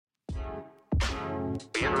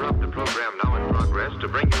We interrupt the program now in progress to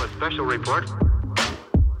bring you a special report.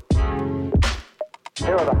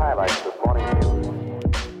 Here are the highlights this morning's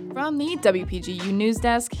news. From the WPGU News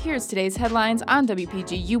Desk, here's today's headlines on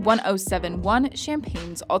WPGU 1071,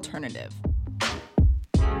 Champaign's Alternative.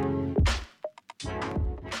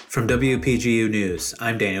 From WPGU News,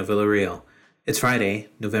 I'm Daniel Villarreal. It's Friday,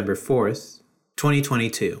 November 4th,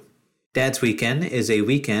 2022. Dad's Weekend is a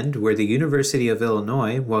weekend where the University of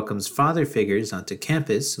Illinois welcomes father figures onto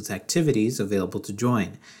campus with activities available to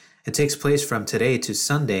join. It takes place from today to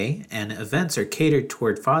Sunday, and events are catered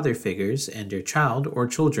toward father figures and their child or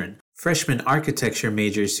children. Freshman architecture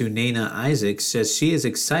major Sunaina Isaac says she is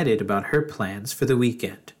excited about her plans for the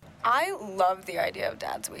weekend. I love the idea of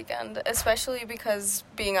Dad's Weekend, especially because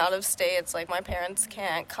being out of state, it's like my parents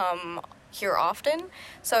can't come here often,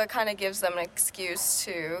 so it kind of gives them an excuse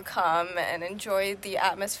to come and enjoy the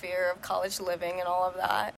atmosphere of college living and all of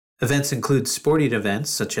that. Events include sporting events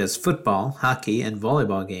such as football, hockey, and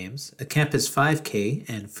volleyball games, a campus 5K,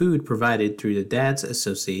 and food provided through the Dads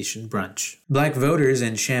Association brunch. Black voters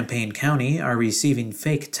in Champaign County are receiving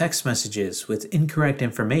fake text messages with incorrect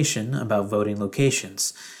information about voting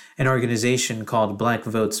locations. An organization called Black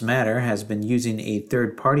Votes Matter has been using a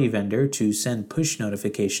third-party vendor to send push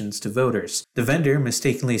notifications to voters. The vendor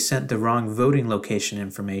mistakenly sent the wrong voting location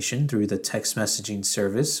information through the text messaging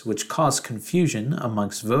service, which caused confusion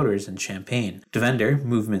amongst voters in Champaign. The vendor,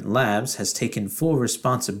 Movement Labs, has taken full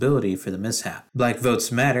responsibility for the mishap. Black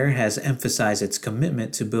Votes Matter has emphasized its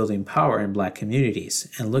commitment to building power in Black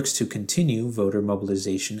communities and looks to continue voter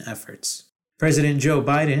mobilization efforts. President Joe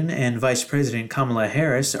Biden and Vice President Kamala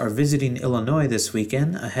Harris are visiting Illinois this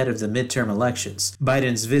weekend ahead of the midterm elections.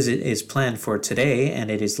 Biden's visit is planned for today,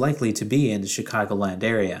 and it is likely to be in the Chicagoland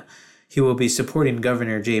area. He will be supporting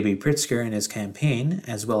Governor J.B. Pritzker in his campaign,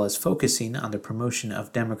 as well as focusing on the promotion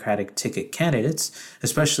of Democratic ticket candidates,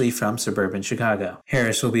 especially from suburban Chicago.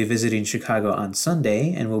 Harris will be visiting Chicago on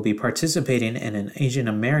Sunday and will be participating in an Asian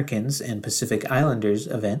Americans and Pacific Islanders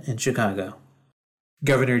event in Chicago.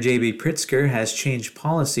 Governor J.B. Pritzker has changed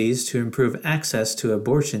policies to improve access to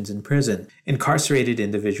abortions in prison. Incarcerated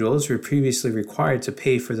individuals were previously required to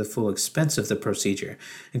pay for the full expense of the procedure,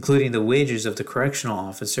 including the wages of the correctional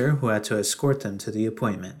officer who had to escort them to the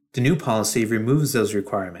appointment. The new policy removes those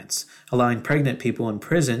requirements, allowing pregnant people in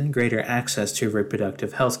prison greater access to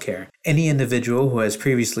reproductive health care. Any individual who has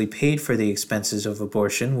previously paid for the expenses of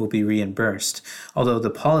abortion will be reimbursed, although the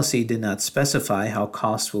policy did not specify how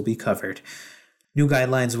costs will be covered. New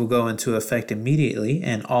guidelines will go into effect immediately,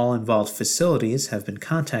 and all involved facilities have been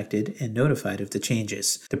contacted and notified of the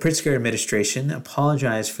changes. The Pritzker administration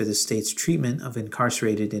apologized for the state's treatment of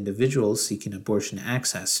incarcerated individuals seeking abortion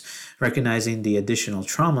access, recognizing the additional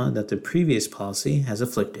trauma that the previous policy has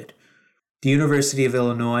afflicted. The University of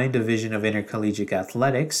Illinois Division of Intercollegiate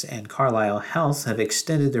Athletics and Carlisle Health have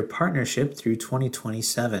extended their partnership through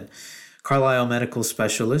 2027. Carlisle medical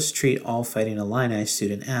specialists treat all Fighting Illini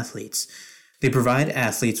student athletes. They provide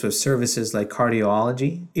athletes with services like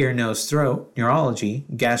cardiology, ear, nose, throat, neurology,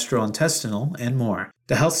 gastrointestinal, and more.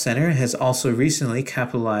 The health center has also recently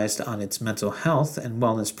capitalized on its mental health and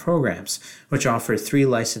wellness programs, which offer 3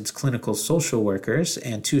 licensed clinical social workers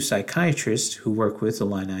and 2 psychiatrists who work with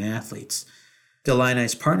Illini athletes. The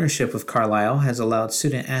Illini's partnership with Carlisle has allowed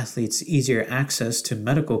student athletes easier access to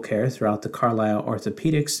medical care throughout the Carlisle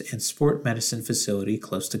Orthopedics and Sport Medicine facility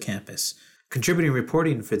close to campus. Contributing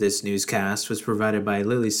reporting for this newscast was provided by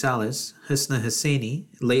Lily Salas, Husna Hussaini,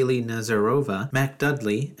 Layli Nazarova, Mac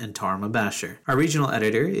Dudley, and Tarma Basher. Our regional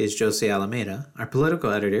editor is Jose Alameda, our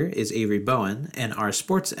political editor is Avery Bowen, and our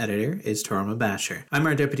sports editor is Tarma Basher. I'm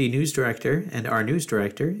our deputy news director, and our news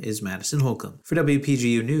director is Madison Holcomb. For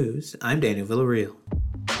WPGU News, I'm Daniel Villarreal.